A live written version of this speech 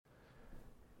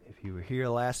If you were here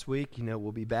last week, you know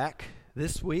we'll be back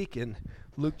this week in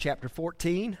Luke chapter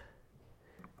 14.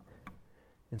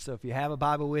 And so if you have a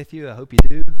Bible with you, I hope you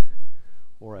do,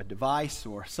 or a device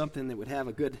or something that would have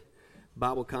a good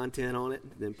Bible content on it,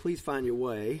 then please find your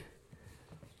way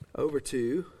over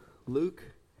to Luke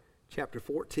chapter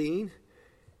 14. And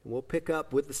we'll pick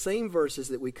up with the same verses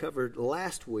that we covered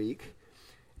last week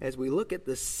as we look at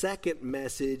the second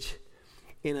message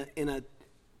in a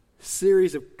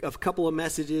series of a couple of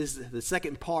messages, the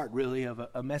second part really of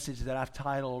a message that I've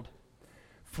titled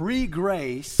Free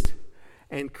Grace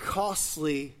and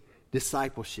Costly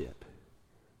Discipleship.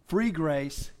 Free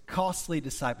grace, costly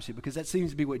discipleship, because that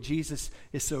seems to be what Jesus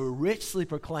is so richly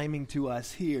proclaiming to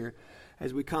us here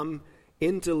as we come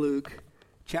into Luke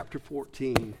chapter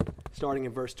 14, starting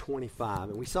in verse 25.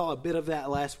 And we saw a bit of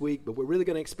that last week, but we're really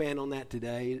going to expand on that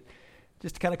today,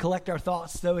 just to kind of collect our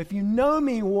thoughts. So if you know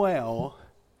me well,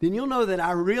 then you'll know that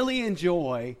I really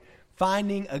enjoy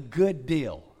finding a good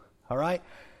deal, all right?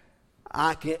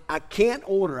 I can't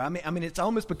order. I mean, it's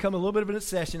almost become a little bit of an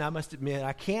obsession, I must admit.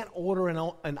 I can't order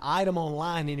an item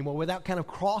online anymore without kind of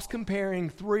cross-comparing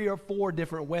 3 or 4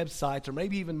 different websites, or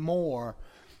maybe even more,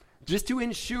 just to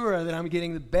ensure that I'm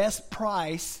getting the best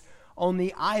price on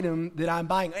the item that I'm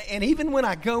buying. And even when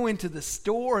I go into the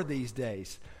store these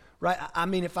days, right? I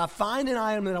mean, if I find an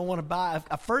item that I want to buy,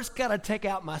 I first got to take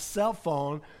out my cell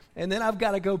phone, and then I've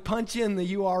got to go punch in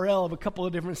the URL of a couple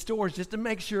of different stores just to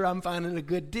make sure I'm finding a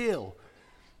good deal.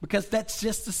 Because that's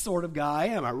just the sort of guy I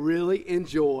am. I really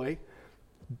enjoy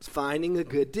finding a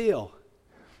good deal.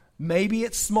 Maybe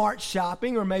it's smart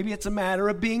shopping, or maybe it's a matter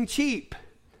of being cheap.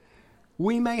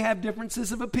 We may have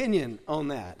differences of opinion on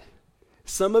that.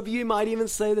 Some of you might even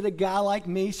say that a guy like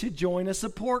me should join a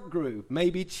support group,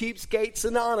 maybe Cheapskates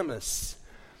Anonymous.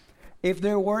 If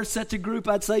there were such a group,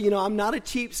 I'd say, I'm not a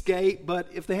cheapskate, but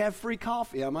if they have free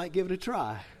coffee, I might give it a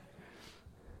try.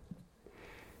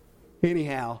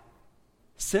 Anyhow,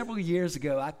 several years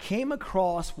ago, I came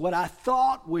across what I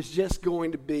thought was just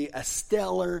going to be a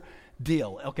stellar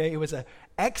deal. Okay, it was an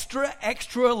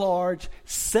extra large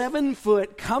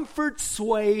 7-foot comfort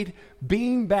suede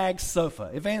beanbag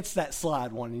sofa. Advance that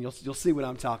slide one, and you'll see what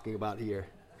I'm talking about here.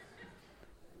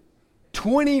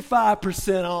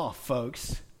 25% off,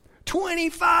 folks.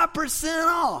 25%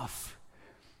 off.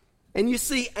 And you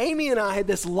see, Amy and I had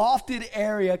this lofted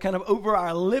area kind of over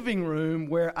our living room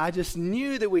where I just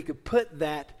knew that we could put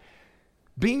that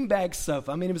beanbag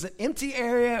sofa. I mean, it was an empty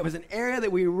area. It was an area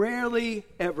that we rarely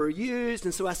ever used.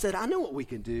 And so I said, I know what we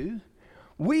can do.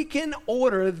 We can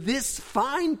order this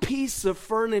fine piece of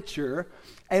furniture,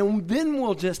 and then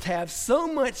we'll just have so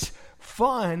much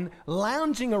fun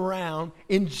lounging around,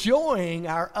 enjoying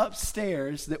our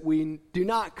upstairs that we do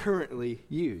not currently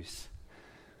use.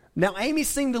 Now, Amy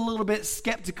seemed a little bit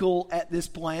skeptical at this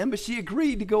plan, but she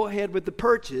agreed to go ahead with the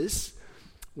purchase.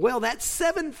 Well, that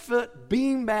 7-foot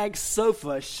beanbag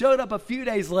sofa showed up a few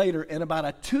days later in about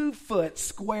a 2-foot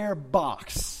square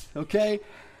box, okay?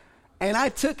 And I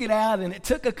took it out, and it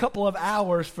took a couple of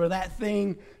hours for that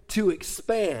thing to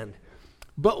expand.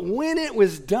 But when it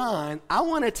was done, I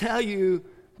want to tell you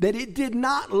that it did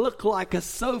not look like a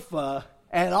sofa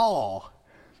at all.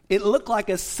 It looked like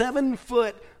a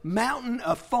 7-foot mountain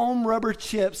of foam rubber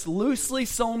chips loosely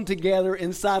sewn together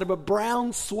inside of a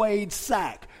brown suede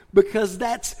sack, because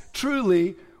that's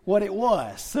truly what it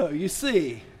was. So you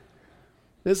see,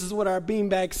 this is what our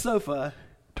beanbag sofa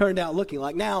turned out looking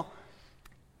like. Now,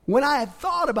 when I had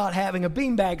thought about having a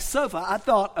beanbag sofa, I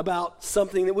thought about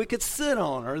something that we could sit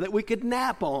on, or that we could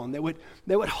nap on, that would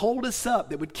hold us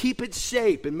up, that would keep its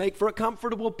shape and make for a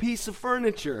comfortable piece of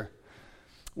furniture.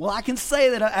 Well, I can say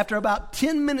that after about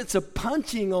 10 minutes of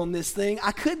punching on this thing,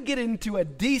 I could get into a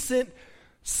decent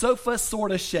sofa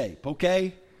sort of shape,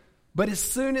 okay? But as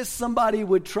soon as somebody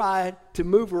would try to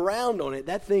move around on it,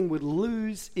 that thing would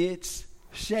lose its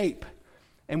shape.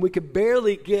 And we could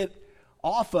barely get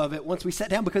off of it once we sat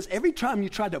down, because every time you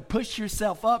tried to push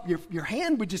yourself up, your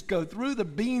hand would just go through the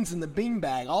beans in the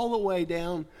beanbag all the way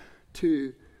down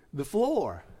to the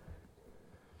floor.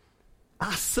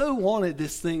 I so wanted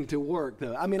this thing to work,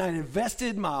 though. I mean, I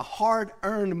invested my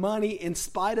hard-earned money in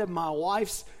spite of my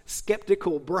wife's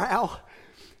skeptical brow.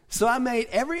 So I made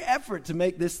every effort to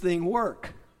make this thing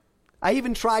work. I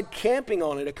even tried camping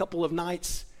on it a couple of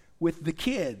nights with the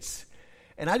kids.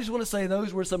 And I just want to say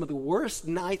those were some of the worst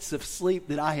nights of sleep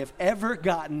that I have ever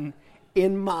gotten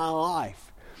in my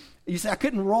life. You see, I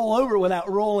couldn't roll over without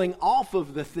rolling off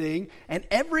of the thing, and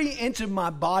every inch of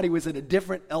my body was at a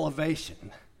different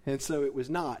elevation. And so it was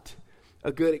not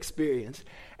a good experience.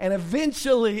 And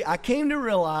eventually I came to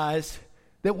realize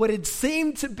that what had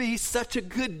seemed to be such a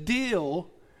good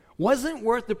deal wasn't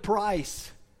worth the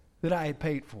price that I had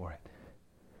paid for it.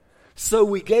 So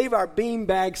we gave our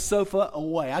beanbag sofa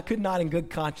away. I could not in good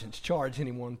conscience charge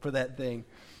anyone for that thing.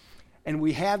 And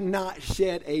we have not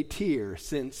shed a tear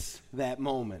since that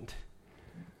moment.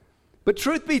 But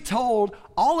truth be told,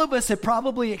 all of us have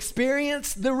probably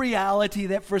experienced the reality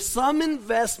that for some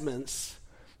investments,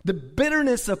 the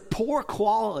bitterness of poor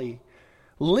quality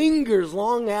lingers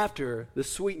long after the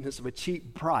sweetness of a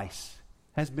cheap price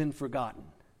has been forgotten.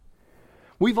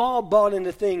 We've all bought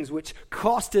into things which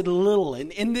costed little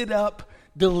and ended up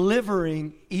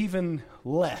delivering even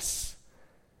less.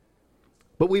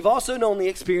 But we've also known the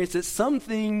experience that some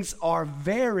things are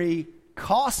very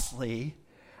costly,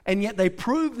 and yet they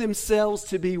prove themselves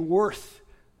to be worth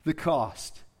the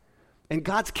cost. And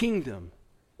God's kingdom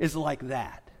is like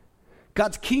that.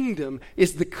 God's kingdom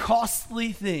is the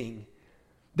costly thing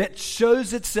that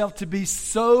shows itself to be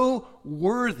so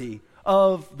worthy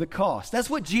of the cost. That's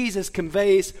what Jesus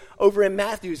conveys over in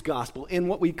Matthew's gospel in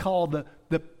what we call the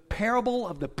parable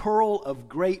of the pearl of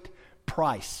great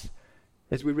price.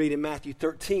 As we read in Matthew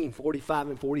 13, 45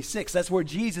 and 46, that's where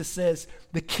Jesus says,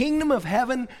 the kingdom of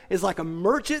heaven is like a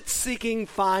merchant seeking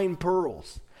fine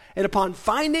pearls. And upon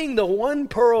finding the one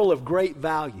pearl of great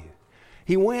value,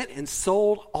 he went and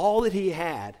sold all that he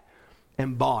had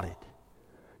and bought it.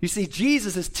 You see,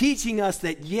 Jesus is teaching us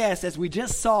that, yes, as we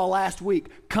just saw last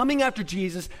week, coming after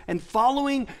Jesus and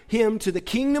following him to the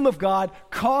kingdom of God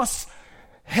costs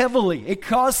heavily. It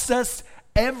costs us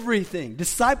everything.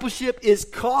 Discipleship is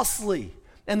costly,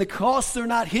 and the costs are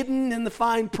not hidden in the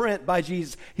fine print by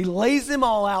Jesus. He lays them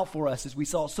all out for us, as we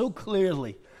saw so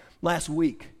clearly last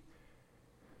week.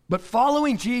 But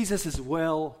following Jesus is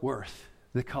well worth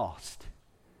the cost.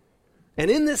 And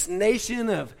in this nation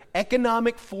of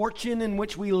economic fortune in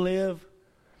which we live,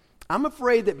 I'm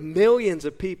afraid that millions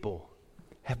of people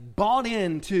have bought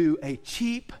into a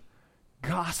cheap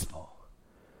gospel.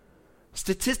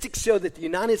 Statistics show that the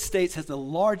United States has the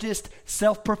largest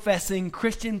self-professing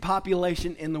Christian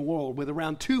population in the world, with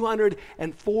around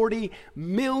 240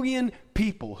 million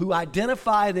people who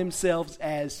identify themselves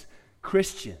as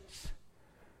Christians.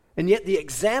 And yet the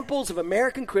examples of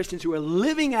American Christians who are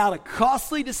living out a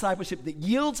costly discipleship that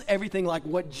yields everything like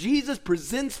what Jesus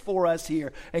presents for us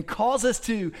here and calls us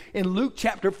to in Luke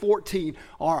chapter 14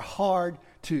 are hard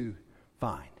to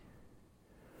find.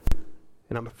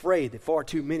 And I'm afraid that far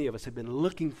too many of us have been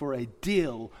looking for a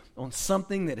deal on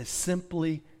something that is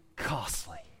simply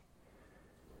costly.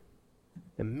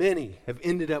 And many have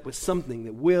ended up with something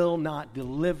that will not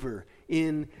deliver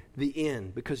in the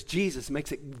end, because Jesus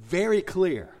makes it very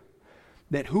clear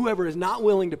that whoever is not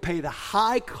willing to pay the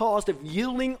high cost of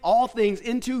yielding all things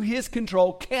into his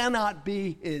control cannot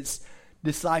be his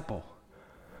disciple.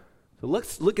 So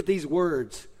let's look at these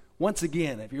words once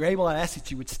again. If you're able, I ask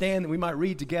that you would stand, that we might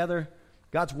read together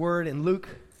God's word in Luke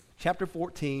chapter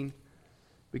 14,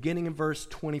 beginning in verse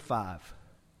 25.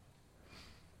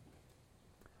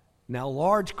 Now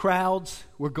large crowds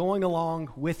were going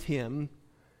along with him,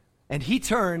 and he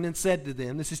turned and said to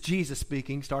them, this is Jesus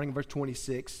speaking, starting in verse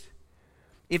 26,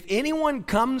 if anyone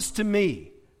comes to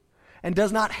me and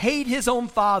does not hate his own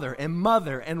father and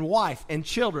mother and wife and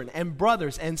children and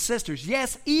brothers and sisters,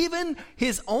 yes, even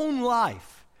his own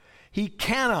life, he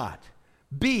cannot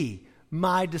be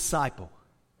my disciple.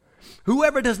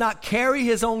 Whoever does not carry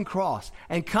his own cross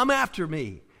and come after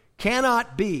me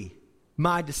cannot be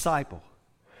my disciple.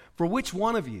 For which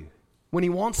one of you, when he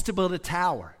wants to build a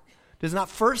tower, does not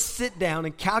first sit down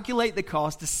and calculate the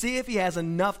cost to see if he has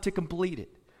enough to complete it?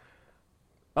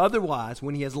 Otherwise,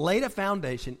 when he has laid a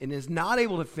foundation and is not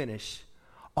able to finish,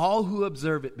 all who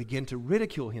observe it begin to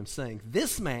ridicule him, saying,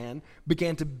 this man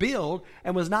began to build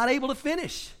and was not able to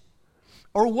finish.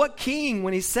 Or what king,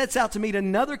 when he sets out to meet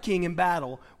another king in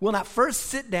battle, will not first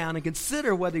sit down and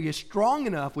consider whether he is strong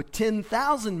enough with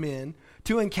 10,000 men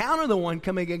to encounter the one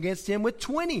coming against him with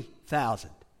 20,000?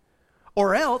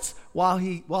 Or else, while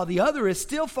the other is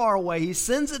still far away, he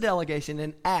sends a delegation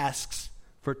and asks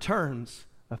for terms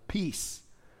of peace.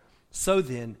 So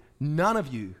then, none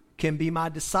of you can be my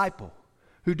disciple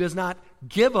who does not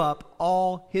give up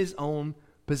all his own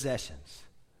possessions.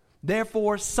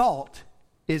 Therefore, salt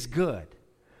is good.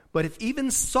 But if even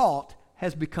salt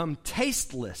has become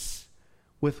tasteless,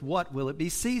 with what will it be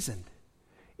seasoned?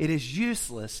 It is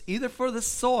useless either for the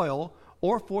soil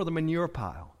or for the manure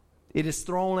pile. It is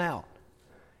thrown out.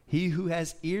 He who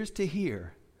has ears to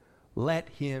hear, let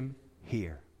him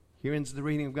hear. Here ends the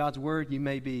reading of God's word. You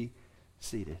may be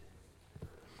seated.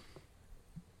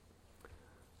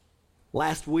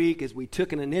 Last week, as we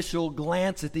took an initial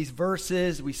glance at these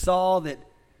verses, we saw that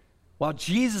while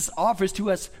Jesus offers to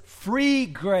us free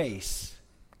grace,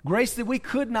 Grace that we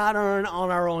could not earn on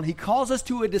our own. He calls us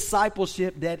to a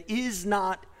discipleship that is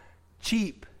not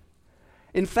cheap.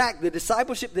 In fact, the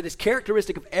discipleship that is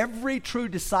characteristic of every true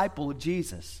disciple of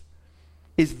Jesus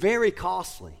is very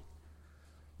costly.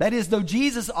 That is, though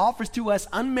Jesus offers to us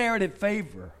unmerited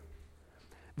favor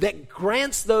that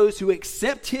grants those who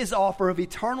accept his offer of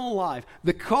eternal life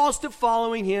the cost of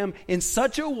following him in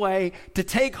such a way to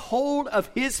take hold of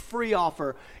his free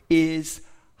offer is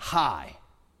high.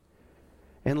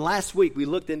 And last week we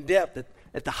looked in depth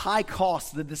at the high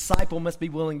cost the disciple must be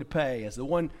willing to pay, as the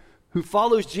one who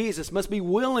follows Jesus must be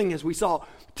willing, as we saw,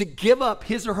 to give up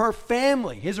his or her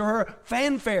family, his or her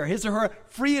fanfare, his or her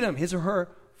freedom, his or her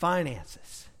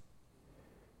finances.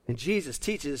 And Jesus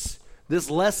teaches this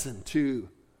lesson to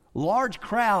large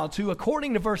crowds who,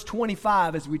 according to verse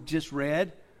 25, as we just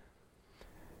read,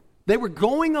 they were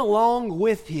going along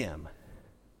with him.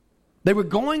 They were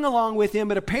going along with him,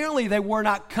 but apparently they were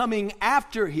not coming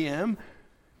after him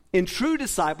in true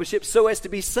discipleship so as to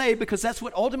be saved, because that's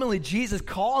what ultimately Jesus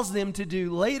calls them to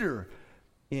do later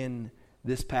in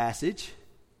this passage.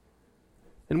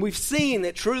 And we've seen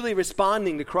that truly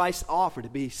responding to Christ's offer to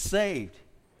be saved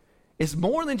is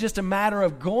more than just a matter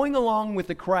of going along with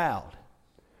the crowd.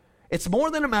 It's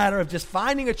more than a matter of just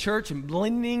finding a church and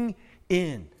blending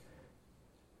in.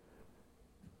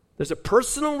 There's a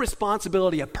personal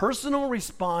responsibility, a personal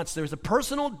response. There's a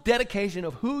personal dedication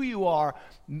of who you are,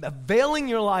 availing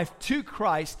your life to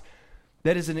Christ,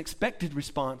 that is an expected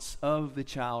response of the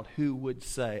child who would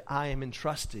say, I am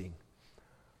entrusting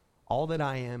all that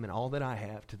I am and all that I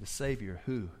have to the Savior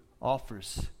who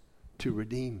offers to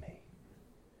redeem me.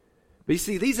 But you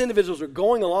see, these individuals were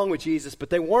going along with Jesus, but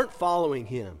they weren't following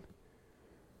him.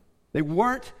 They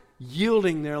weren't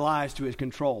yielding their lives to his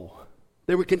control.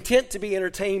 They were content to be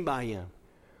entertained by him.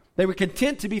 They were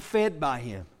content to be fed by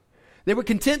him. They were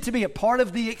content to be a part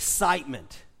of the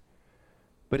excitement.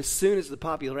 But as soon as the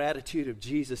popular attitude of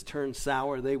Jesus turned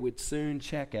sour, they would soon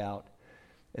check out,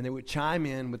 and they would chime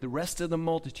in with the rest of the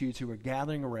multitudes who were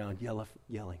gathering around,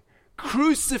 yelling,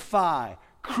 "Crucify!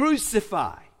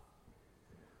 Crucify!"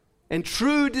 And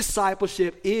true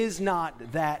discipleship is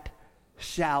not that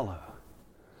shallow.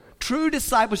 True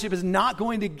discipleship is not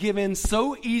going to give in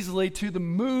so easily to the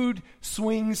mood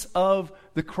swings of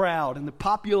the crowd and the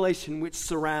population which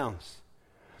surrounds.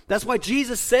 That's why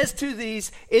Jesus says to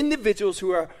these individuals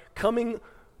who are coming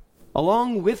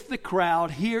along with the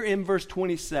crowd here in verse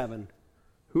 27,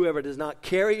 whoever does not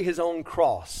carry his own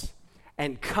cross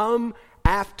and come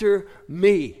after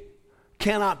me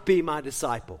cannot be my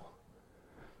disciple.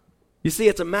 You see,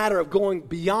 it's a matter of going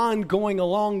beyond going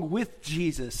along with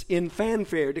Jesus in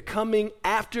fanfare to coming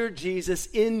after Jesus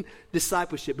in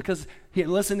discipleship. Because, here,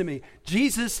 listen to me.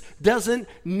 Jesus doesn't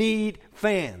need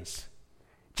fans.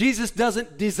 Jesus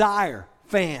doesn't desire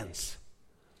fans.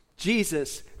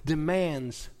 Jesus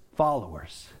demands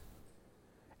followers.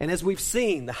 And as we've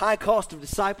seen, the high cost of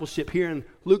discipleship here in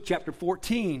Luke chapter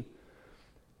 14,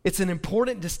 it's an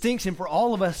important distinction for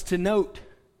all of us to note.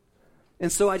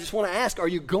 And so I just want to ask, are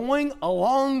you going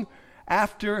along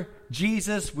after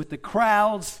Jesus with the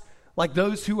crowds like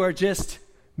those who are just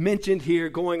mentioned here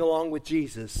going along with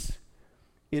Jesus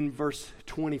in verse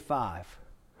 25?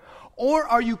 Or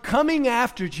are you coming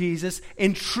after Jesus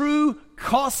in true,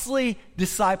 costly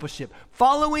discipleship,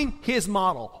 following his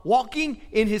model, walking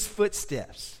in his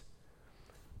footsteps,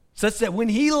 such that when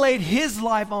he laid his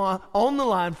life on the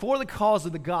line for the cause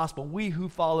of the gospel, we who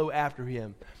follow after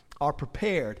him are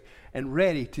prepared and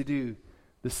ready to do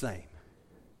the same?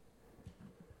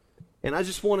 And I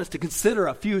just want us to consider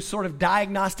a few sort of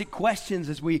diagnostic questions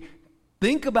as we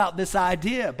think about this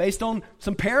idea based on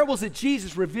some parables that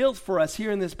Jesus reveals for us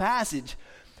here in this passage.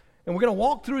 And we're going to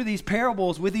walk through these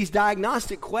parables with these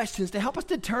diagnostic questions to help us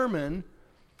determine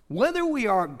whether we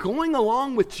are going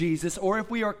along with Jesus or if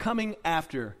we are coming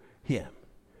after him.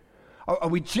 Are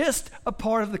we just a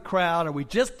part of the crowd? Are we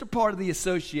just a part of the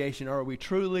association? Or are we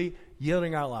truly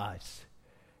yielding our lives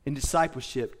in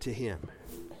discipleship to him?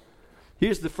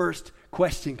 Here's the first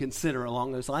question consider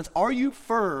along those lines. Are you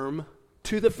firm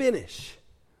to the finish?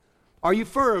 Are you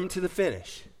firm to the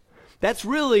finish? That's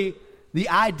really the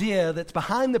idea that's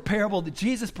behind the parable that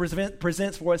Jesus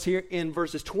presents for us here in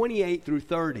verses 28 through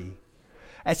 30,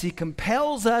 as he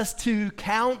compels us to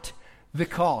count the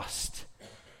cost.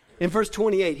 In verse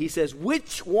 28, he says,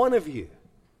 "Which one of you,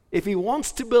 if he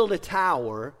wants to build a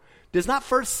tower, does not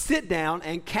first sit down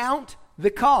and count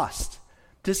the cost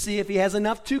to see if he has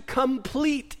enough to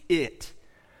complete it?"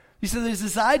 You see, there's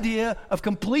this idea of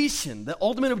completion, the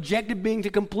ultimate objective being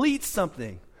to complete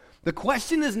something. The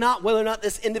question is not whether or not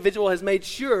this individual has made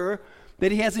sure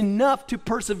that he has enough to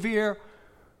persevere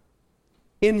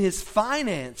in his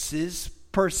finances,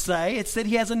 per se. It's that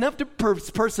he has enough to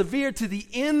persevere to the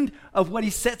end of what he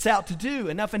sets out to do,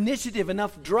 enough initiative,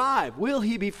 enough drive. Will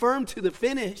he be firm to the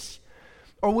finish,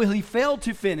 or will he fail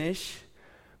to finish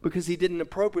because he didn't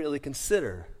appropriately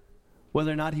consider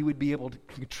whether or not he would be able to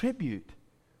contribute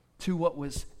to what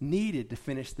was needed to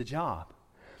finish the job?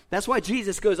 That's why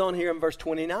Jesus goes on here in verse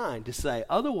 29 to say,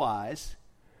 otherwise,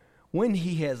 when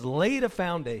he has laid a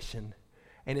foundation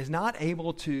and is not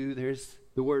able to, there's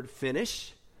the word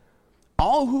finish,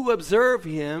 all who observe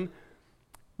him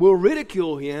will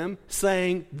ridicule him,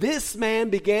 saying, this man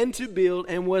began to build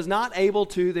and was not able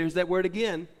to, there's that word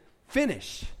again,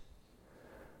 finish.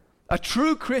 A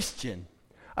true Christian,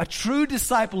 a true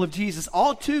disciple of Jesus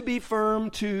ought to be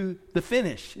firm to the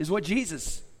finish, is what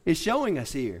Jesus is showing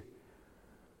us here.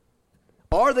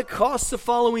 Are the costs of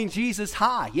following Jesus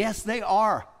high? Yes, they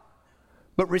are.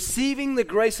 But receiving the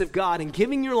grace of God and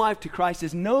giving your life to Christ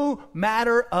is no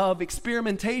matter of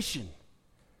experimentation.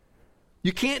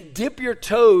 You can't dip your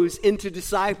toes into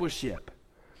discipleship.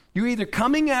 You're either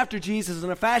coming after Jesus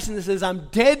in a fashion that says, I'm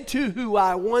dead to who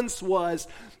I once was,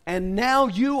 and now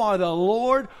you are the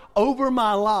Lord over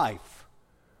my life.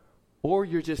 Or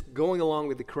you're just going along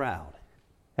with the crowd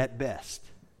at best.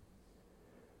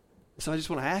 So I just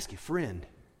want to ask you, friend,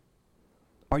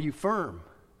 are you firm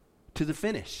to the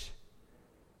finish?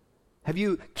 Have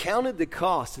you counted the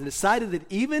cost and decided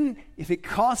that even if it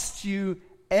costs you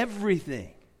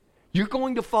everything, you're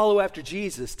going to follow after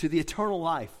Jesus to the eternal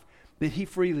life that he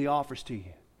freely offers to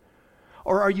you?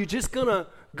 Or are you just going to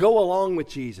go along with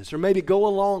Jesus, or maybe go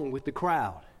along with the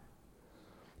crowd?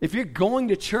 If you're going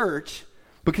to church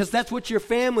because that's what your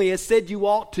family has said you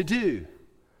ought to do,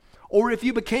 or if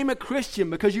you became a Christian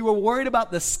because you were worried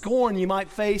about the scorn you might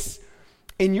face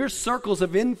in your circles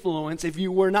of influence if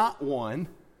you were not one,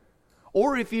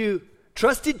 or if you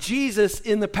trusted Jesus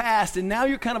in the past and now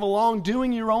you're kind of along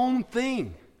doing your own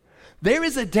thing, there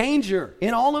is a danger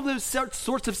in all of those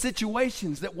sorts of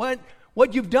situations that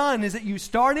what you've done is that you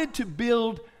started to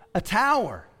build a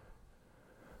tower,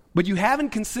 but you haven't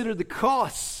considered the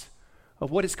costs of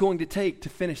what it's going to take to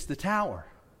finish the tower.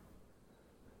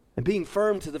 And being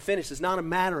firm to the finish is not a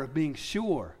matter of being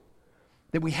sure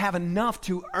that we have enough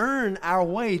to earn our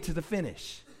way to the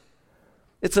finish.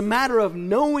 It's a matter of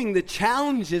knowing the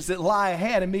challenges that lie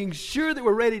ahead and being sure that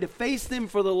we're ready to face them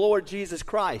for the Lord Jesus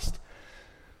Christ.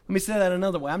 Let me say that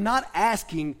another way. I'm not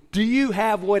asking, do you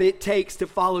have what it takes to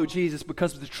follow Jesus?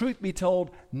 Because the truth be told,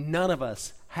 none of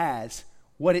us has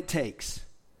what it takes.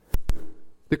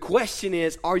 The question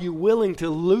is, are you willing to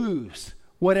lose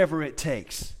whatever it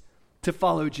takes to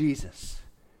follow Jesus?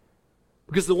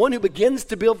 Because the one who begins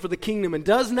to build for the kingdom and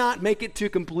does not make it to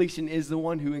completion is the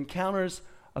one who encounters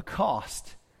a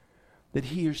cost that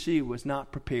he or she was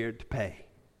not prepared to pay.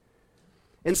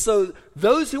 And so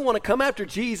those who want to come after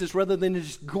Jesus rather than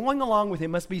just going along with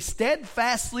him must be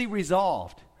steadfastly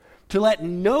resolved to let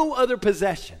no other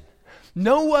possession,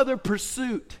 no other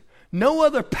pursuit, no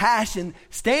other passion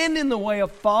stand in the way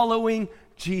of following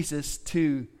Jesus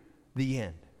to the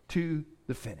end, to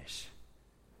the finish.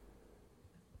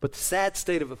 But the sad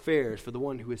state of affairs for the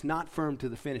one who is not firm to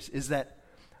the finish is that,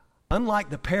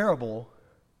 unlike the parable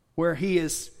where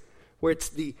it's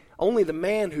only the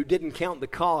man who didn't count the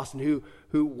cost and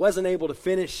who wasn't able to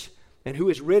finish and who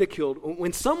is ridiculed,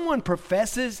 when someone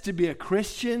professes to be a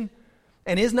Christian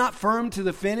and is not firm to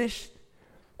the finish,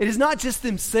 it is not just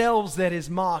themselves that is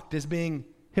mocked as being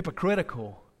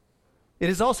hypocritical. It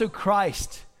is also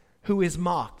Christ who is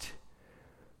mocked.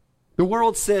 The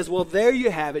world says, well, there you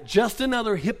have it, just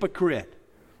another hypocrite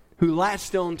who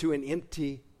latched on to an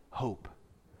empty hope.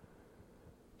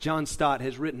 John Stott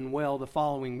has written well the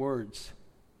following words: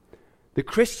 the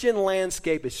Christian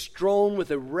landscape is strewn with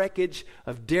the wreckage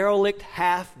of derelict,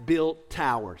 half-built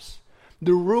towers,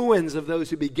 the ruins of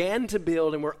those who began to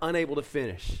build and were unable to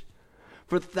finish.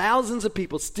 For thousands of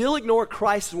people still ignore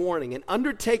Christ's warning and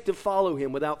undertake to follow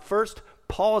him without first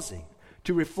pausing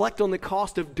to reflect on the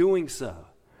cost of doing so.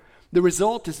 The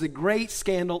result is the great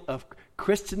scandal of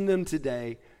Christendom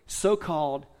today,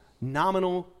 so-called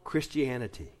nominal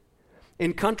Christianity.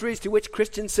 In countries to which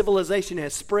Christian civilization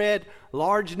has spread,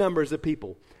 large numbers of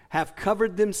people have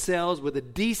covered themselves with a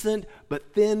decent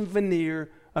but thin veneer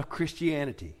of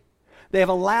Christianity. They have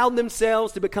allowed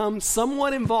themselves to become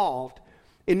somewhat involved,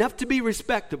 enough to be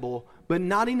respectable, but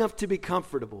not enough to be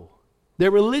comfortable.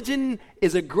 Their religion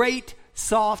is a great,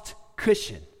 soft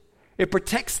cushion. It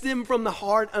protects them from the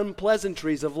hard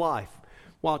unpleasantries of life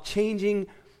while changing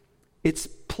its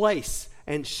place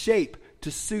and shape to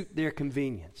suit their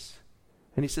convenience.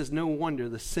 And he says, no wonder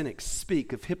the cynics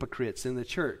speak of hypocrites in the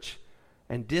church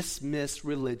and dismiss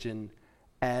religion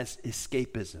as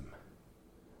escapism.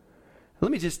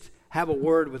 Let me just have a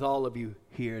word with all of you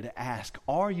here to ask,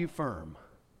 are you firm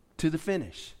to the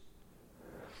finish?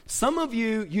 Some of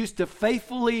you used to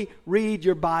faithfully read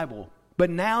your Bible, but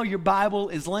now your Bible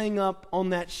is laying up on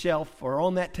that shelf or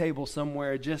on that table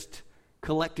somewhere just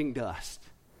collecting dust.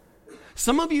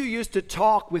 Some of you used to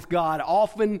talk with God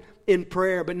often in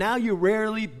prayer, but now you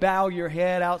rarely bow your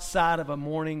head outside of a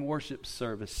morning worship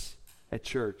service at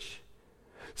church.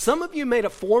 Some of you made a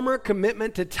former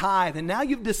commitment to tithe, and now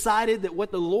you've decided that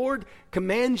what the Lord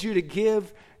commands you to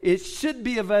give, it should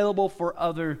be available for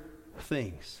other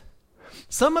things.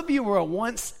 Some of you were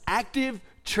once active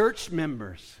church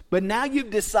members, but now you've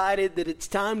decided that it's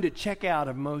time to check out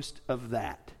of most of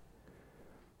that.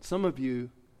 Some of you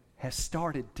have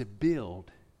started to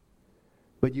build,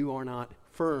 but you are not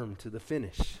firm to the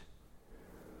finish.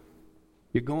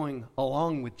 You're going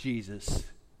along with Jesus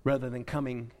rather than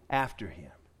coming after him.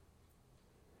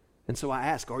 And so I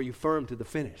ask, are you firm to the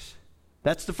finish?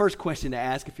 That's the first question to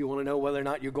ask if you want to know whether or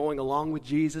not you're going along with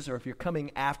Jesus or if you're coming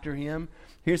after him.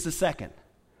 Here's the second.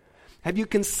 Have you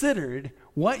considered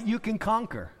what you can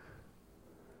conquer?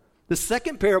 The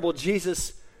second parable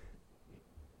Jesus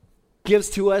gives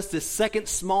to us, this second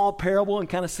small parable in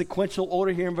kind of sequential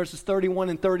order here in verses 31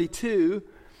 and 32,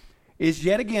 is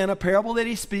yet again a parable that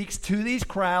he speaks to these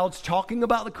crowds, talking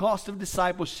about the cost of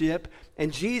discipleship,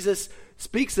 and Jesus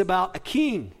speaks about a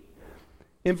king.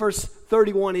 In verse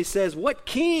 31, he says, "What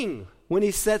king, when he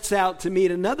sets out to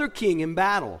meet another king in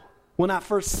battle, will not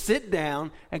first sit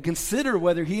down and consider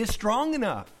whether he is strong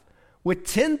enough with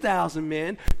 10,000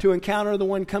 men to encounter the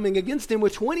one coming against him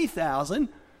with 20,000?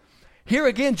 Here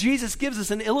again, Jesus gives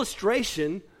us an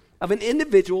illustration of an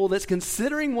individual that's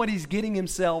considering what he's getting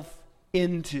himself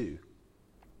into.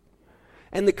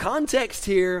 And the context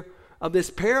here of this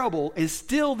parable is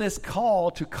still this call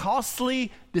to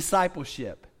costly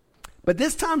discipleship. But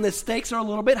this time the stakes are a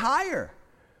little bit higher.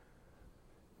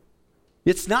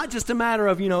 It's not just a matter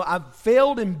of, I've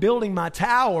failed in building my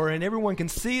tower and everyone can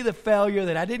see the failure,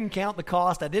 that I didn't count the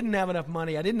cost, I didn't have enough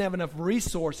money, I didn't have enough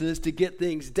resources to get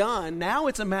things done. Now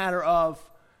it's a matter of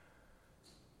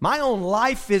my own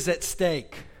life is at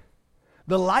stake.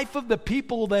 The life of the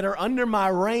people that are under my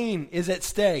reign is at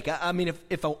stake. I mean,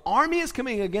 if an army is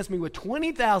coming against me with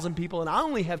 20,000 people and I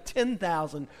only have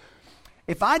 10,000,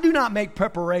 if I do not make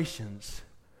preparations,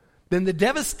 then the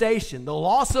devastation, the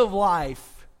loss of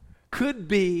life could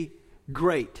be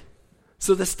great.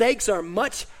 So the stakes are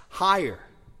much higher.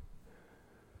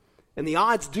 And the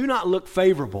odds do not look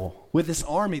favorable with this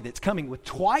army that's coming with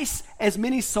twice as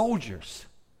many soldiers.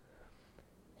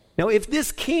 Now, if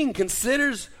this king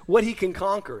considers what he can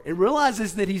conquer and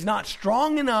realizes that he's not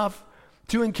strong enough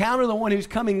to encounter the one who's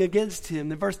coming against him,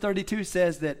 then verse 32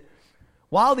 says that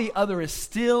while the other is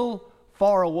still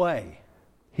far away,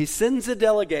 he sends a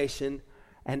delegation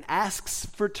and asks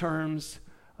for terms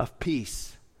of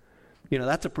peace.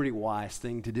 That's a pretty wise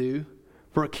thing to do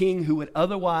for a king who would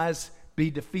otherwise be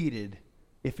defeated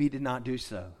if he did not do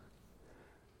so.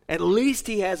 At least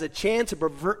he has a chance of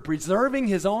preserving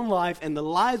his own life and the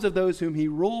lives of those whom he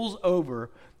rules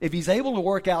over if he's able to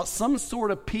work out some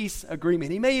sort of peace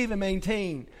agreement. He may even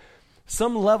maintain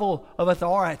some level of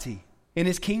authority in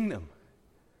his kingdom.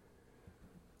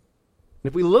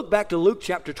 If we look back to Luke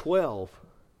chapter 12,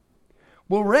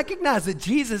 we'll recognize that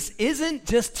Jesus isn't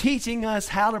just teaching us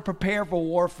how to prepare for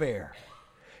warfare.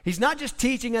 He's not just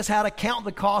teaching us how to count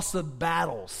the costs of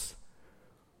battles.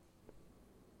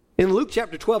 In Luke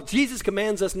chapter 12, Jesus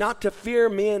commands us not to fear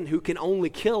men who can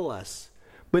only kill us,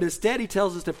 but instead he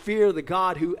tells us to fear the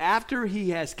God who, after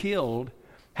he has killed,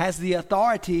 has the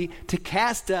authority to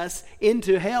cast us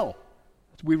into hell.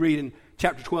 We read in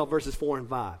chapter 12, verses 4 and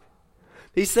 5.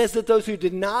 He says that those who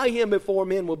deny him before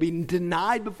men will be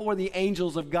denied before the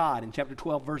angels of God in chapter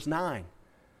 12, verse 9.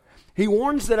 He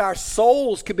warns that our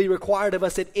souls could be required of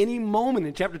us at any moment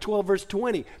in chapter 12, verse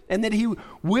 20, and that he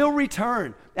will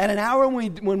return at an hour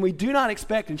when we do not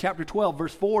expect in chapter 12,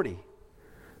 verse 40.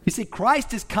 You see,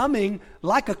 Christ is coming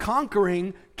like a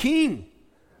conquering king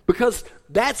because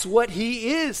that's what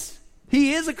he is.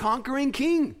 He is a conquering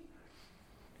king.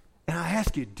 And I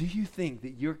ask you, do you think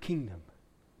that your kingdom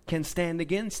can stand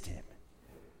against him?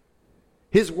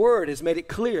 His word has made it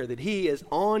clear that he is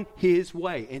on his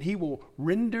way and he will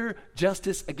render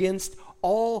justice against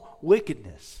all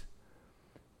wickedness.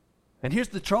 And here's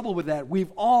the trouble with that.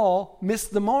 We've all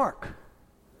missed the mark.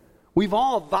 We've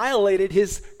all violated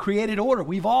his created order.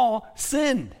 We've all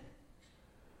sinned.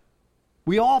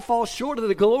 We all fall short of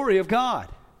the glory of God.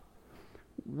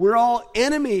 We're all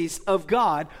enemies of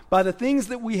God by the things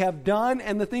that we have done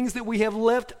and the things that we have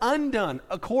left undone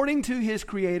according to his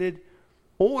created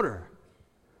order.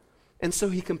 And so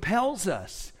he compels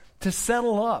us to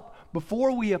settle up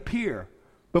before we appear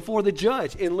before the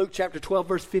judge in Luke chapter 12,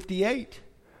 verse 58.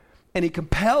 And he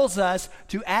compels us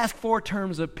to ask for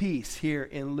terms of peace here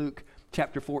in Luke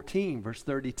chapter 14, verse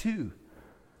 32.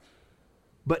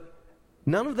 But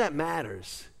none of that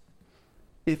matters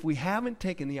if we haven't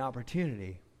taken the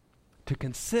opportunity to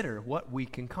consider what we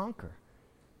can conquer.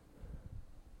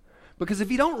 Because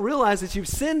if you don't realize that you've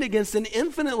sinned against an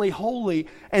infinitely holy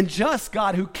and just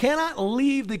God who cannot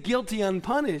leave the guilty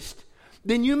unpunished,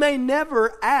 then you may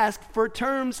never ask for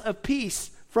terms of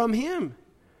peace from him.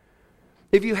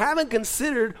 If you haven't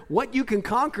considered what you can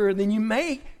conquer, then you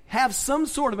may have some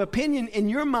sort of opinion in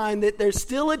your mind that there's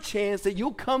still a chance that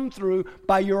you'll come through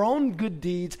by your own good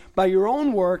deeds, by your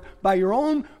own work, by your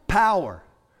own power.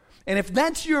 And if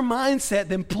that's your mindset,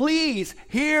 then please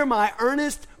hear my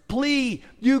earnest plea.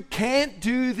 You can't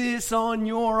do this on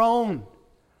your own.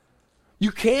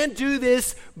 You can't do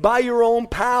this by your own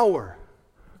power.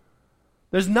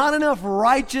 There's not enough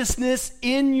righteousness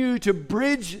in you to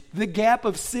bridge the gap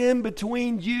of sin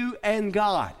between you and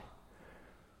God.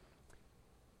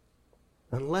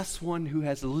 Unless one who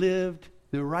has lived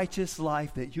the righteous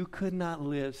life that you could not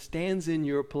live stands in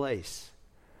your place,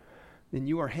 then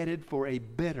you are headed for a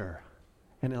bitter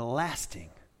and a lasting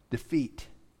defeat.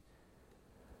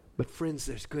 But friends,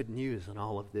 there's good news in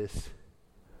all of this.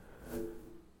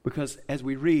 Because as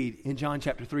we read in John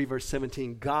chapter 3, verse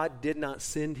 17, God did not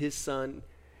send his Son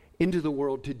into the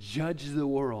world to judge the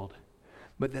world,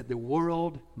 but that the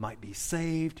world might be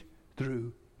saved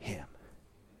through him.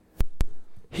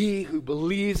 He who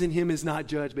believes in him is not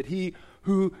judged, but he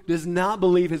who does not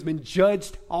believe has been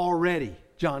judged already,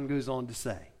 John goes on to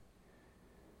say.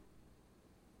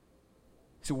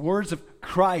 It's the words of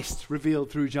Christ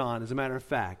revealed through John, as a matter of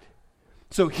fact.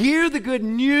 So hear the good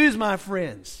news, my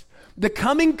friends. The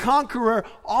coming conqueror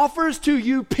offers to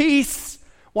you peace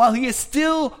while he is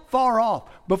still far off,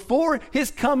 before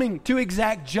his coming to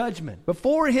exact judgment,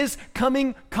 before his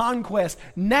coming conquest.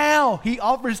 Now he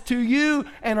offers to you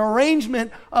an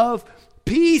arrangement of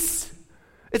peace.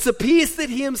 It's a peace that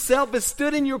he himself has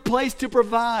stood in your place to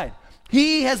provide.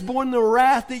 He has borne the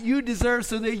wrath that you deserve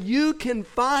so that you can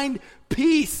find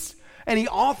peace. And he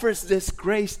offers this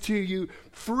grace to you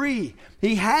free.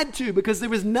 He had to, because there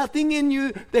was nothing in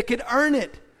you that could earn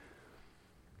it.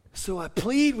 So I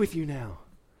plead with you now,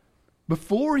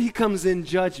 before he comes in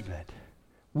judgment,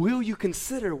 will you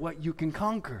consider what you can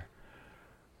conquer?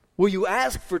 Will you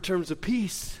ask for terms of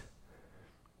peace?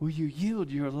 Will you yield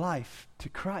your life to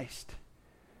Christ?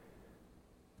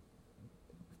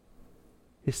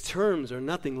 His terms are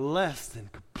nothing less than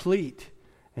complete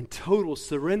and total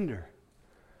surrender.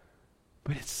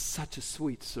 But it's such a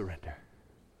sweet surrender.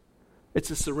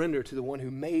 It's a surrender to the one who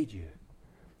made you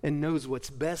and knows what's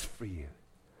best for you.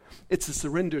 It's a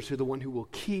surrender to the one who will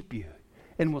keep you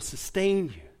and will sustain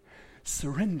you.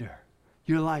 Surrender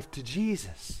your life to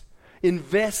Jesus.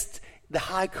 Invest the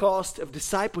high cost of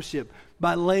discipleship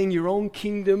by laying your own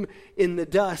kingdom in the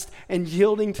dust and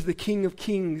yielding to the King of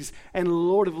Kings and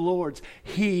Lord of Lords.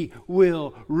 He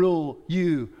will rule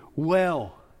you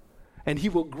well, and he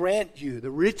will grant you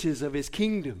the riches of his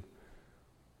kingdom.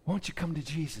 Won't you come to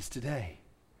Jesus today,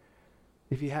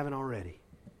 if you haven't already?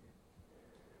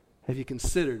 Have you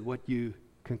considered what you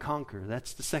can conquer?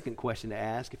 That's the second question to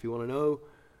ask. If you want to know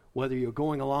whether you're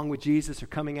going along with Jesus or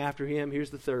coming after him,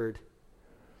 here's the third.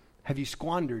 Have you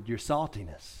squandered your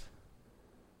saltiness?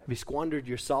 Have you squandered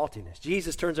your saltiness?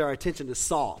 Jesus turns our attention to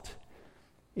salt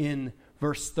in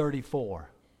verse 34.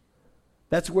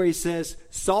 That's where he says,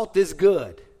 salt is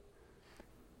good.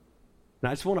 Now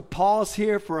I just want to pause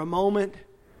here for a moment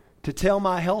to tell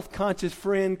my health-conscious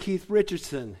friend Keith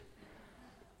Richardson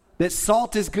that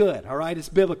salt is good, all right? It's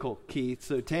biblical, Keith.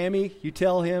 So Tammy, you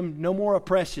tell him no more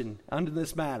oppression under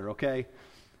this matter, okay?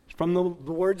 From the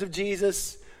words of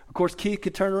Jesus. Of course, Keith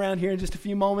could turn around here in just a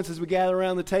few moments as we gather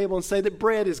around the table and say that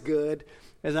bread is good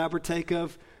as I partake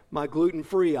of my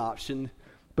gluten-free option.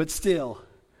 But still,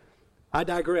 I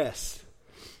digress.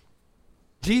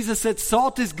 Jesus said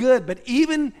salt is good, but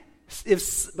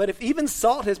if even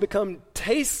salt has become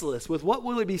tasteless, with what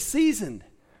will it be seasoned?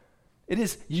 It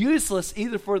is useless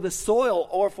either for the soil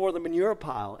or for the manure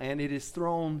pile, and it is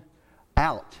thrown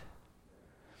out.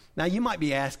 Now you might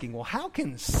be asking, well, how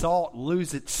can salt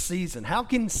lose its season? How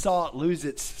can salt lose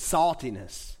its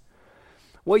saltiness?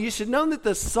 Well, you should know that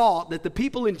the salt that the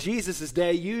people in Jesus'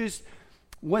 day used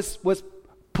was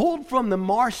pulled from the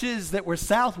marshes that were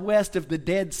southwest of the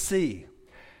Dead Sea.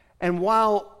 And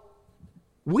while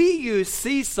we use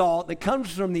sea salt that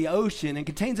comes from the ocean and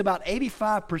contains about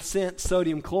 85%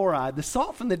 sodium chloride, the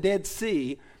salt from the Dead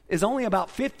Sea is only about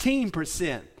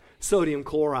 15% sodium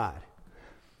chloride.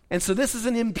 And so this is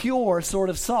an impure sort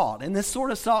of salt. And this sort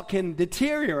of salt can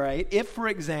deteriorate if, for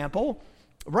example,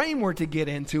 rain were to get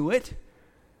into it.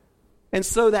 And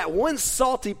so that one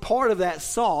salty part of that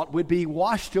salt would be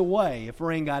washed away if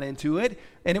rain got into it,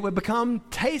 and it would become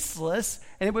tasteless,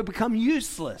 and it would become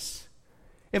useless.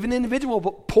 If an individual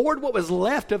poured what was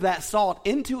left of that salt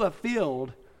into a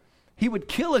field, he would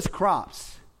kill his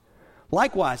crops.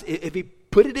 Likewise, if he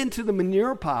put it into the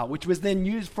manure pile, which was then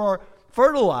used for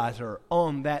fertilizer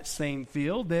on that same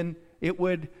field, then it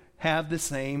would have the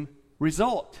same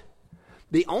result.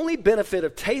 The only benefit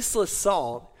of tasteless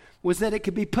salt was that it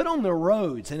could be put on the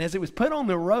roads, and as it was put on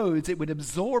the roads, it would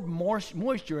absorb more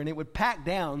moisture, and it would pack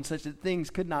down such that things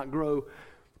could not grow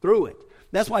through it.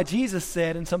 That's why Jesus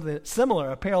said in something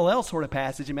similar, a parallel sort of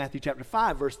passage in Matthew chapter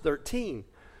 5, verse 13,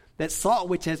 that salt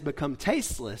which has become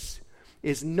tasteless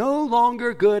is no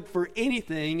longer good for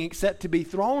anything except to be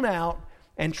thrown out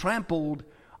and trampled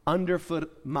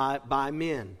underfoot by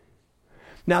men.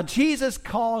 Now, Jesus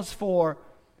calls for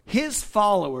his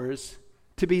followers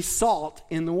to be salt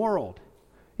in the world.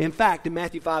 In fact, in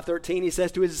Matthew 5:13, he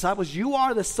says to his disciples, "You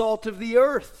are the salt of the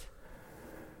earth."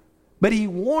 But he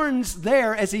warns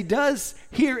there, as he does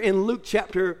here in Luke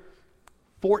chapter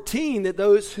 14, that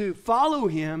those who follow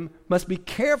him must be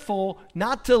careful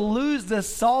not to lose the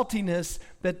saltiness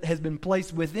that has been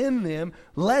placed within them,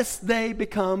 lest they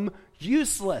become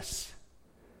useless.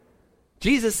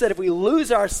 Jesus said if we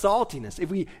lose our saltiness,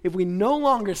 if we no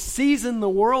longer season the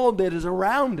world that is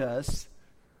around us,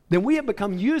 then we have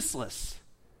become useless.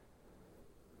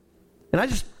 And I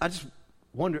just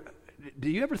wonder, do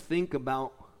you ever think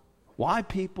about why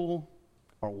people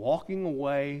are walking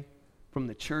away from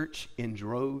the church in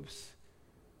droves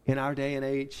in our day and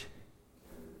age?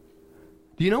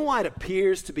 Do you know why it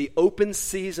appears to be open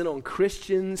season on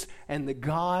Christians and the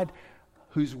God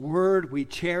whose word we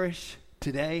cherish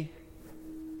today?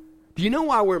 Do you know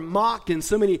why we're mocked in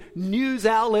so many news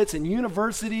outlets and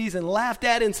universities and laughed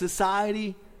at in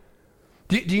society?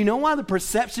 Do you know why the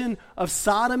perception of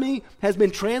sodomy has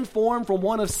been transformed from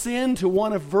one of sin to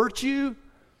one of virtue?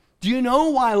 Do you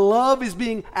know why love is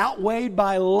being outweighed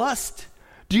by lust?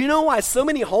 Do you know why so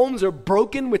many homes are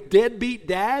broken with deadbeat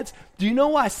dads? Do you know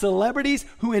why celebrities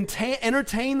who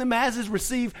entertain the masses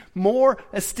receive more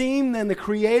esteem than the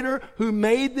Creator who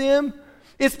made them?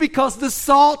 It's because the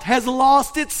salt has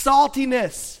lost its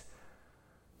saltiness.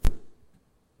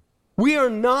 We are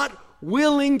not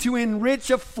willing to enrich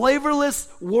a flavorless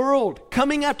world,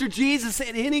 coming after Jesus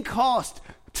at any cost,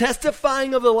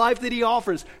 testifying of the life that he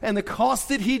offers and the cost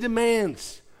that he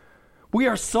demands. We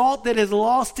are salt that has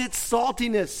lost its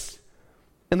saltiness,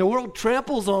 and the world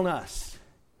tramples on us.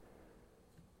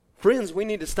 Friends, we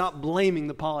need to stop blaming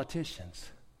the politicians.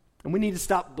 And we need to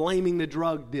stop blaming the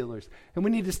drug dealers. And we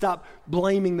need to stop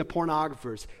blaming the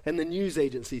pornographers and the news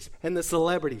agencies and the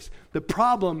celebrities. The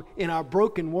problem in our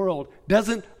broken world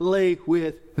doesn't lay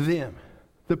with them.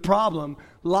 The problem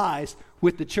lies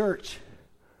with the church,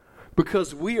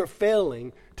 because we are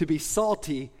failing to be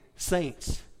salty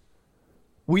saints.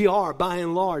 We are, by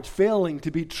and large, failing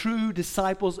to be true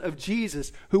disciples of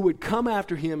Jesus who would come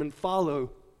after him and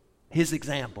follow his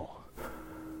example.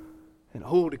 And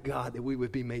oh to God that we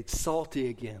would be made salty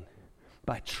again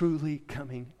by truly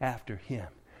coming after him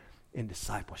in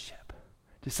discipleship.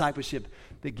 Discipleship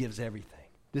that gives everything.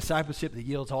 Discipleship that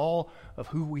yields all of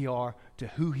who we are to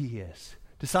who he is.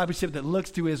 Discipleship that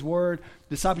looks to his word.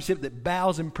 Discipleship that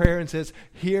bows in prayer and says,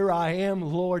 "Here I am,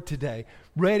 Lord, today,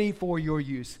 ready for your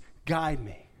use. Guide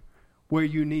me where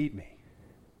you need me."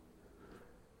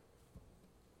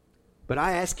 But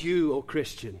I ask you, O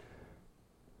Christian,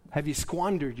 have you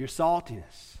squandered your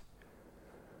saltiness?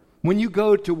 When you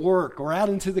go to work or out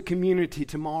into the community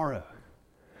tomorrow,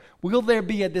 will there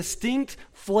be a distinct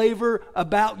flavor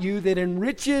about you that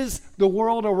enriches the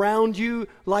world around you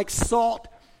like salt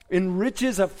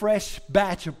enriches a fresh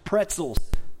batch of pretzels?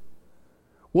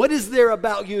 What is there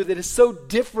about you that is so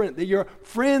different that your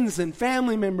friends and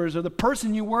family members or the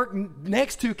person you work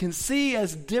next to can see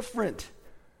as different?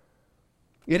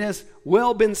 It has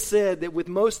well been said that with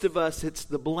most of us, it's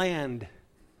the bland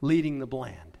leading the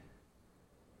bland.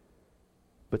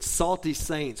 But salty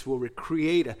saints will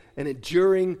create an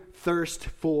enduring thirst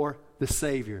for the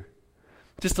Savior.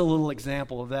 Just a little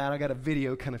example of that. I got a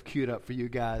video kind of queued up for you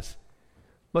guys.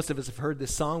 Most of us have heard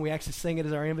this song. We actually sang it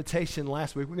as our invitation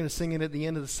last week. We're going to sing it at the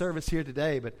end of the service here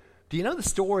today. But do you know the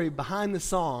story behind the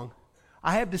song,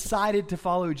 "I Have Decided to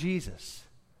Follow Jesus"?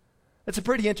 It's a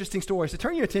pretty interesting story. So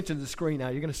turn your attention to the screen now.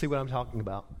 You're going to see what I'm talking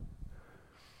about.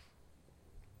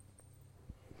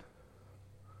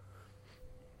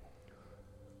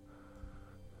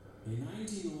 In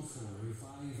 1904,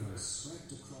 revival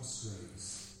swept across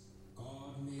Grace.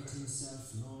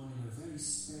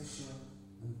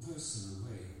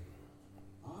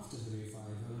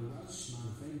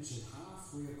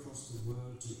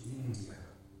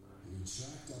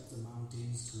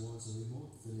 towards a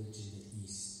remote village in the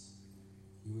east.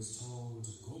 He was told,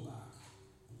 "Go back.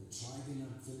 The tribe in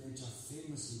that village are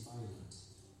famously violent."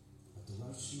 But the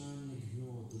Welshman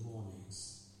ignored the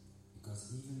warnings,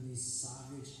 because even these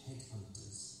savage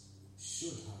headhunters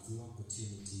should have the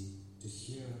opportunity to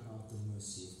hear about the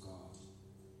mercy of God.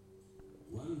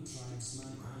 One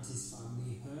tribesman and his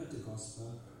family heard the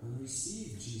gospel and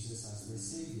received Jesus as their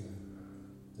Savior.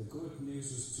 The good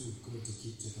news was too good to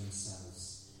keep to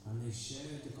themselves, and they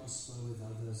shared the gospel with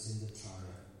others in the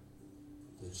tribe.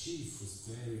 The chief was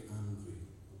very angry,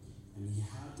 and he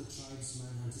had the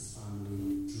tribesman and his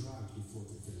family dragged before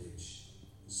the village.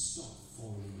 "Stop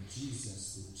following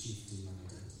Jesus," the chief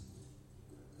demanded.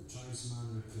 The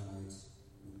tribesman replied,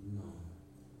 "No,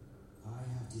 I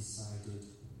have decided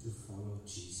to follow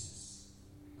Jesus.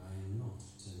 I am not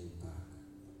turning back."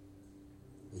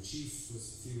 The chief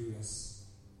was furious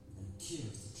and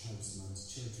killed the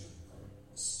tribesman's children.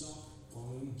 "Stop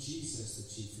following Jesus," the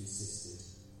chief insisted.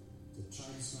 The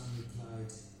tribesman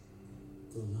replied,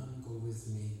 "Though none go with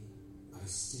me, I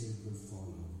still will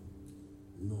follow.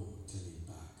 No turning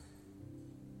back."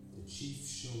 The chief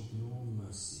showed no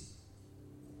mercy,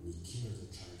 and he killed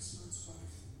the tribesman's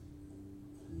wife.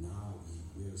 "Now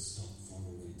he will stop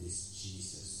following this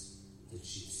Jesus," the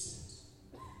chief said.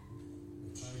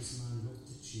 The tribesman looked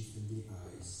the chief in the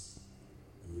eyes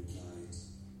and replied,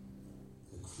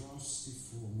 "The cross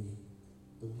before me,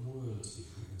 the world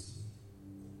behind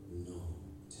me. No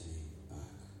turning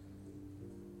back."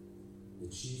 The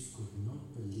chief could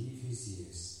not believe his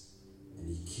ears, and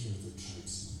he killed the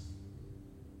tribesman.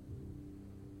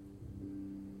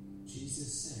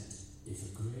 Jesus said, "If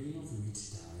a grain of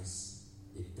wheat dies,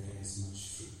 it bears much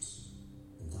fruit."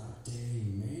 And that day,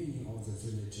 many of the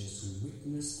villagers who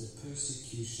witnessed the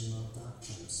persecution of that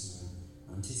tribesman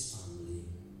and his family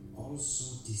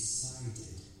also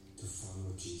decided to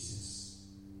follow Jesus.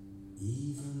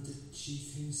 Even the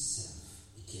chief himself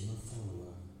became a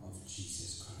follower of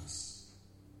Jesus Christ.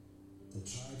 The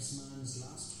tribesman's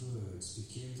last words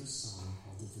became the song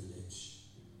of the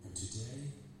village, and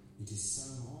today it is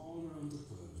sung all around the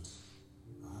world.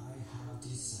 I have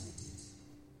decided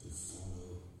to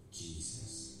follow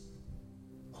Jesus.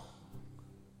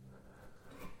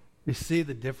 You see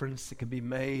the difference that can be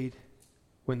made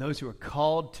when those who are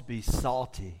called to be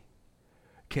salty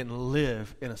can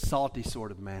live in a salty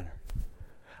sort of manner.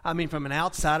 I mean, from an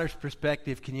outsider's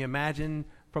perspective, can you imagine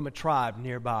from a tribe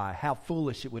nearby how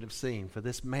foolish it would have seemed for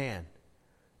this man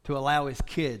to allow his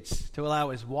kids, to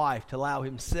allow his wife, to allow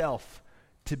himself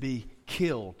to be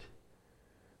killed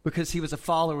because he was a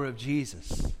follower of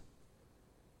Jesus.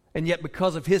 And yet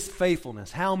because of his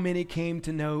faithfulness, how many came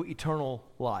to know eternal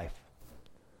life?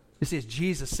 You see, as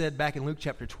Jesus said back in Luke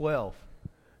chapter 12,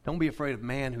 don't be afraid of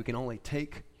man who can only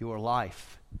take your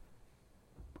life.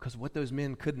 Because what those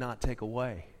men could not take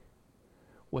away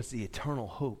was the eternal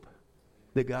hope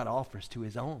that God offers to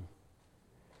his own.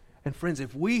 And friends,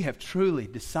 if we have truly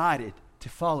decided to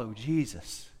follow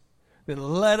Jesus, then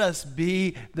let us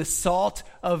be the salt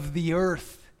of the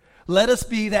earth. Let us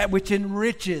be that which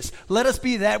enriches. Let us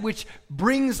be that which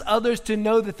brings others to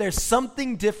know that there's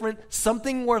something different,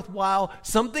 something worthwhile,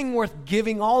 something worth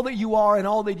giving all that you are and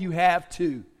all that you have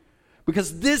to.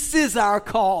 Because this is our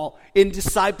call in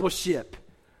discipleship.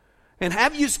 And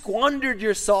have you squandered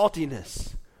your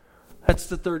saltiness? That's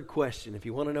the third question. If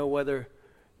you want to know whether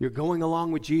you're going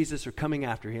along with Jesus or coming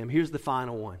after him, here's the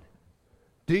final one.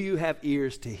 Do you have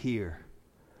ears to hear?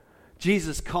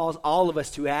 Jesus calls all of us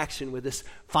to action with this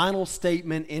final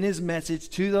statement in his message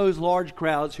to those large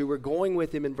crowds who were going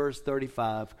with him in verse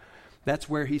 35. That's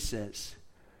where he says,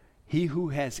 "He who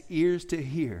has ears to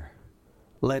hear,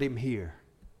 let him hear."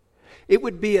 It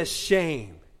would be a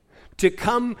shame to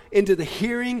come into the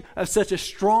hearing of such a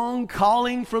strong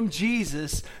calling from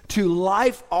Jesus to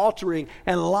life-altering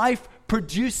and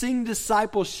life-producing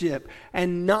discipleship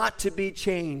and not to be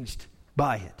changed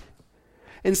by it.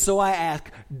 And so I ask,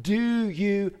 do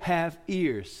you have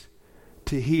ears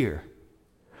to hear?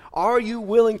 Are you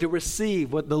willing to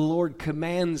receive what the Lord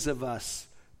commands of us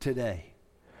today?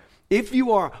 If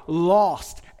you are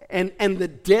lost and the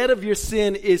debt of your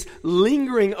sin is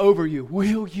lingering over you,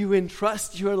 will you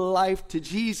entrust your life to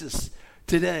Jesus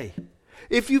today?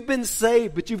 If you've been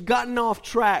saved but you've gotten off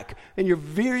track and you're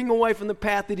veering away from the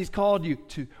path that he's called you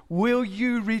to, will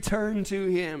you return to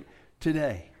him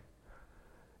today?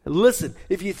 Listen,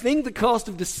 if you think the cost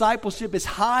of discipleship is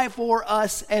high for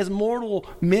us as mortal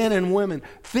men and women,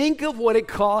 think of what it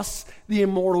costs the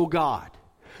immortal God.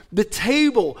 The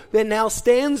table that now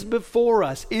stands before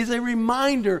us is a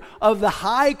reminder of the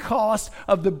high cost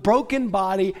of the broken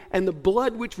body and the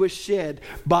blood which was shed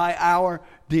by our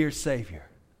dear Savior.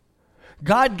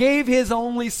 God gave his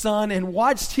only son and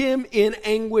watched him in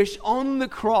anguish on the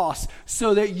cross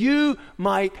so that you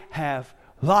might have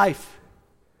life.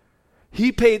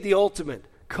 He paid the ultimate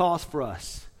cost for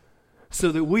us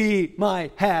so that we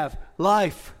might have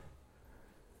life.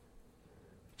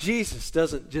 Jesus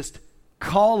doesn't just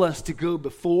call us to go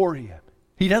before him.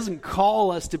 He doesn't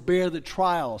call us to bear the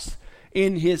trials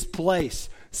in his place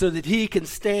so that he can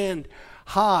stand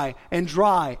high and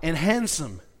dry and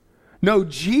handsome. No,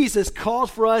 Jesus calls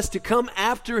for us to come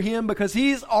after him because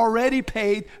he's already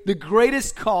paid the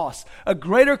greatest cost, a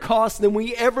greater cost than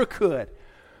we ever could.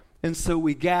 And so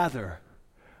we gather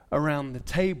around the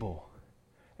table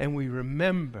and we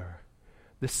remember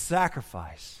the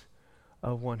sacrifice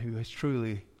of one who has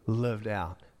truly lived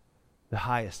out the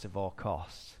highest of all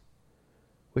costs.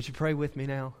 Would you pray with me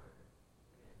now?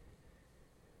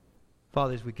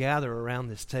 Father, as we gather around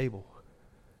this table,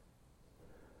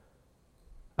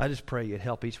 I just pray you'd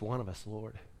help each one of us,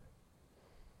 Lord,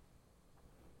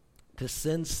 to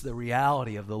sense the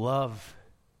reality of the love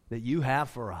that you have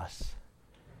for us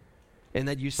and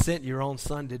that you sent your own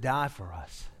son to die for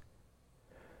us.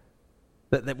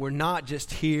 That we're not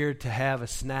just here to have a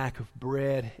snack of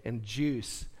bread and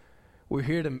juice. We're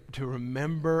here to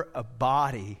remember a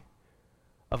body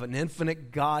of an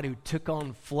infinite God who took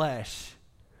on flesh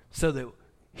so that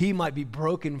he might be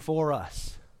broken for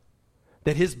us,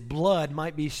 that his blood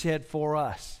might be shed for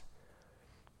us.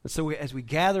 And so as we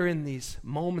gather in these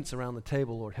moments around the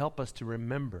table, Lord, help us to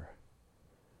remember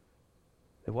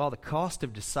that while the cost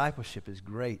of discipleship is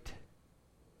great,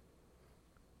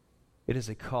 it is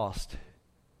a cost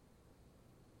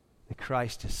that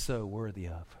Christ is so worthy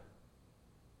of.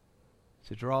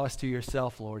 So draw us to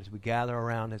yourself, Lord, as we gather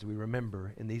around, as we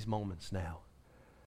remember in these moments now.